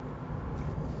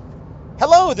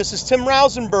Hello, this is Tim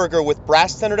Rausenberger with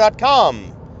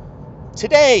BrassTenor.com.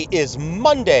 Today is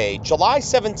Monday, July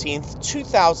 17th,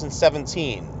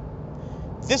 2017.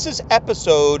 This is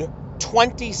episode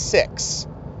 26,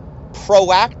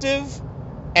 Proactive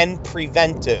and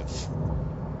Preventive.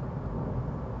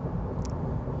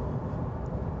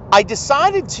 I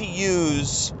decided to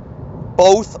use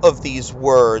both of these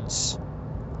words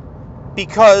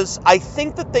because I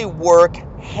think that they work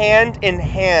hand in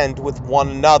hand with one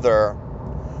another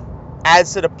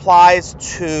as it applies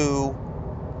to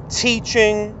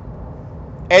teaching,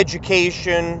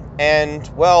 education, and,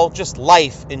 well, just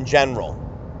life in general.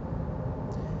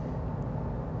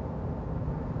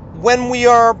 When we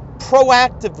are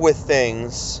proactive with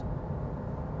things,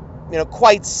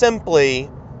 quite simply,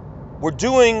 we're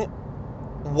doing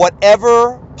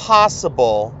whatever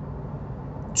possible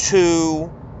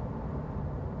to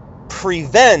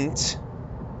prevent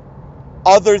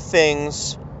other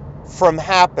things from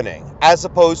happening, as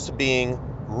opposed to being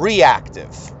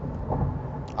reactive.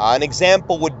 An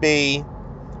example would be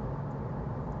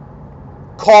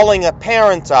calling a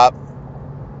parent up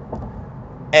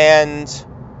and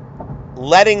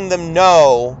letting them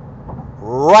know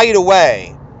right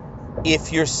away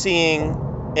if you're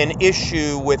seeing an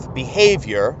issue with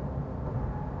behavior,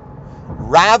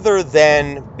 rather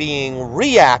than being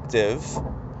reactive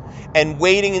and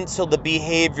waiting until the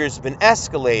behavior's been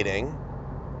escalating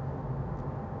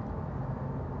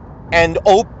and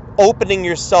opening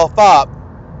yourself up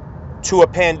to a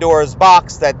Pandora's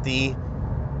box that the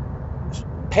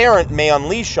parent may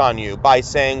unleash on you by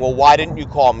saying, well, why didn't you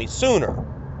call me sooner?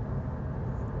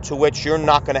 To which you're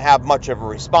not going to have much of a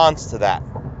response to that.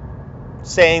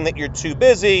 Saying that you're too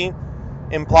busy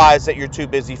implies that you're too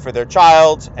busy for their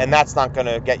child, and that's not going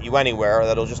to get you anywhere.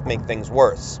 That'll just make things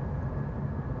worse.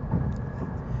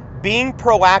 Being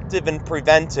proactive and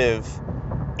preventive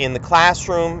in the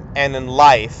classroom and in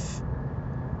life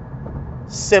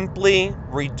simply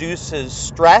reduces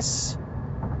stress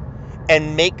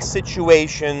and makes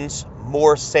situations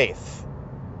more safe.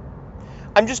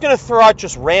 I'm just going to throw out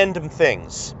just random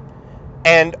things,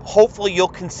 and hopefully you'll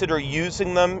consider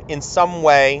using them in some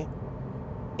way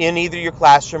in either your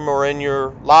classroom or in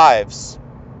your lives.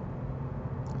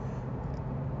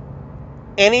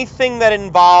 Anything that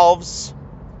involves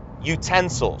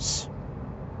utensils,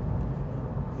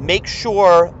 make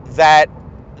sure that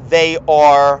they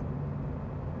are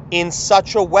in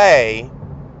such a way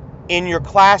in your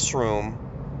classroom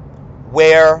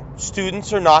where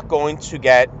students are not going to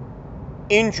get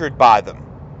injured by them.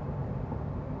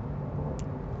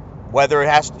 Whether it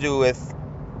has to do with,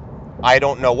 I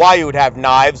don't know why you would have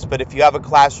knives, but if you have a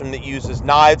classroom that uses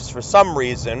knives for some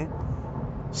reason,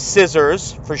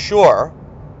 scissors for sure,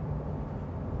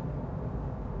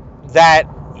 that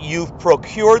you've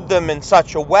procured them in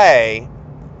such a way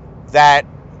that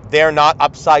they're not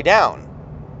upside down.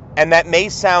 And that may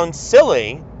sound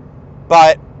silly,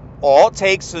 but all it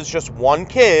takes is just one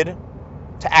kid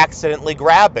to accidentally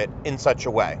grab it in such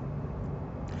a way.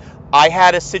 I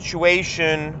had a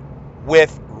situation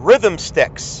with rhythm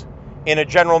sticks in a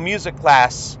general music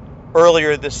class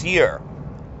earlier this year,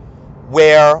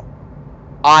 where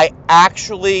I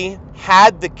actually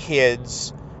had the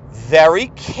kids very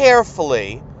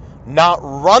carefully not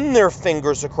run their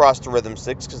fingers across the rhythm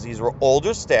sticks, because these were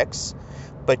older sticks,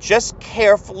 but just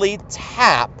carefully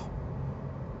tap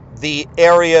the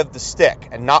area of the stick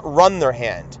and not run their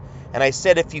hand. And I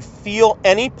said, if you feel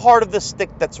any part of the stick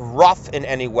that's rough in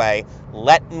any way,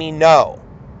 let me know.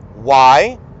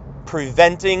 Why?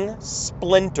 Preventing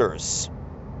splinters.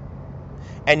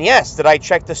 And yes, did I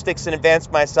check the sticks in advance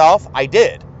myself? I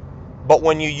did. But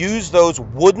when you use those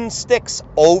wooden sticks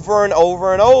over and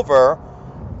over and over,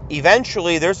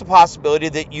 eventually there's a possibility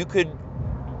that you could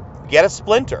get a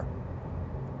splinter.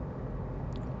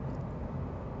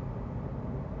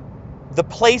 The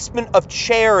placement of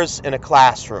chairs in a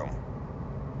classroom.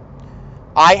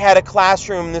 I had a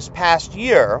classroom this past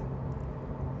year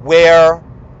where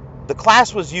the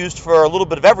class was used for a little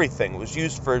bit of everything. It was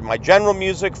used for my general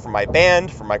music, for my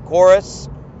band, for my chorus.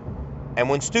 And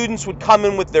when students would come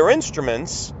in with their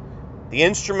instruments, the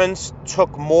instruments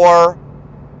took more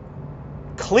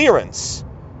clearance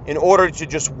in order to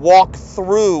just walk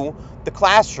through the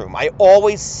classroom. I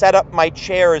always set up my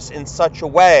chairs in such a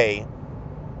way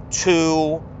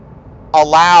to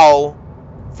allow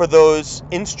for those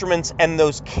instruments and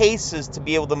those cases to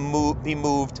be able to be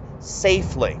moved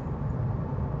safely.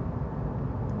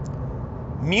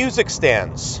 Music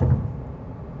stands.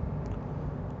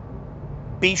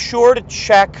 Be sure to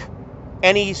check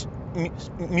any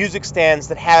music stands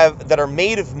that are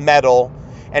made of metal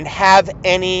and have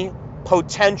any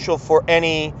potential for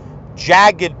any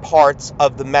jagged parts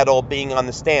of the metal being on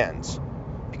the stands,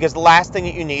 because the last thing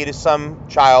that you need is some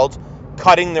child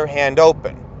cutting their hand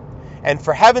open. And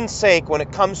for heaven's sake, when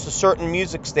it comes to certain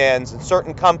music stands and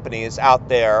certain companies out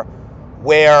there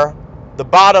where the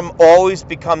bottom always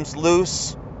becomes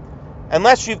loose,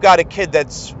 unless you've got a kid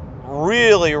that's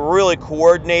really, really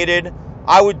coordinated,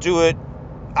 I would do it.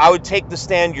 I would take the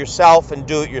stand yourself and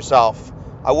do it yourself.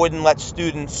 I wouldn't let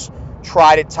students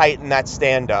try to tighten that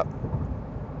stand up.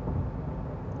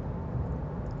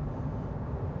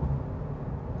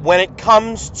 When it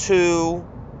comes to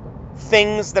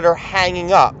things that are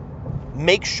hanging up,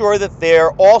 make sure that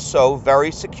they're also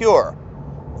very secure,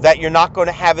 that you're not going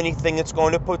to have anything that's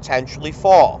going to potentially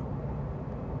fall.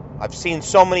 I've seen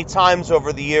so many times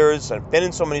over the years, I've been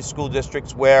in so many school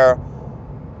districts where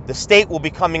the state will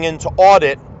be coming in to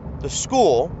audit the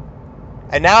school,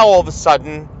 and now all of a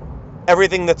sudden,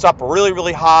 everything that's up really,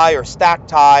 really high or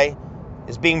stacked high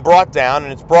is being brought down,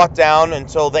 and it's brought down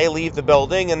until they leave the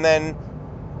building, and then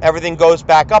everything goes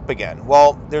back up again.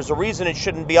 Well, there's a reason it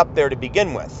shouldn't be up there to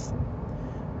begin with.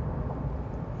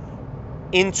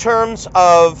 In terms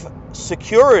of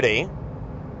security,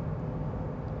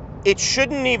 it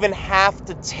shouldn't even have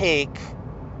to take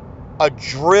a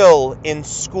drill in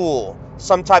school,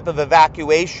 some type of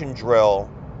evacuation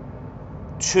drill,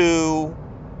 to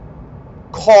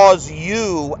cause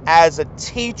you as a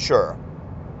teacher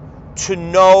to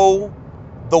know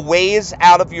the ways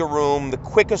out of your room, the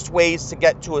quickest ways to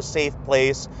get to a safe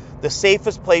place, the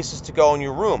safest places to go in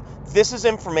your room. This is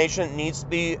information that needs to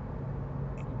be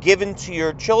given to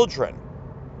your children,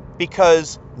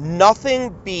 because nothing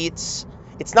beats,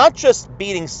 it's not just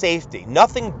beating safety,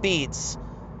 nothing beats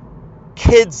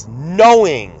kids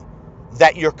knowing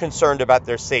that you're concerned about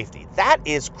their safety. That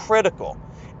is critical.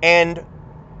 And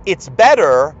it's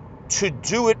better to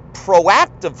do it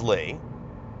proactively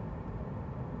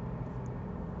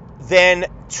than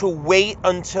to wait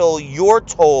until you're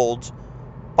told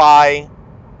by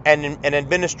an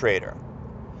administrator.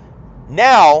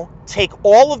 Now, take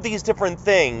all of these different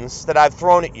things that I've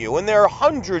thrown at you, and there are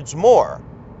hundreds more,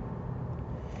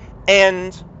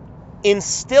 and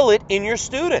instill it in your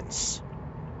students.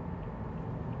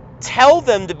 Tell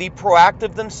them to be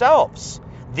proactive themselves.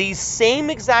 These same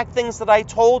exact things that I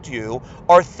told you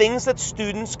are things that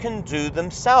students can do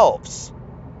themselves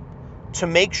to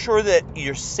make sure that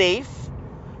you're safe,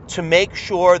 to make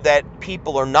sure that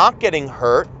people are not getting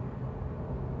hurt.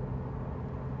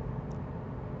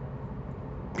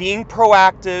 Being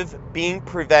proactive, being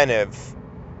preventive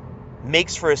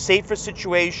makes for a safer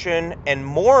situation, and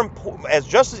more important, as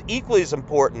just as equally as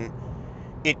important,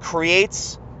 it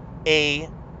creates an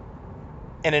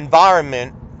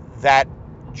environment that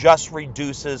just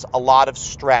reduces a lot of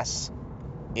stress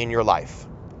in your life.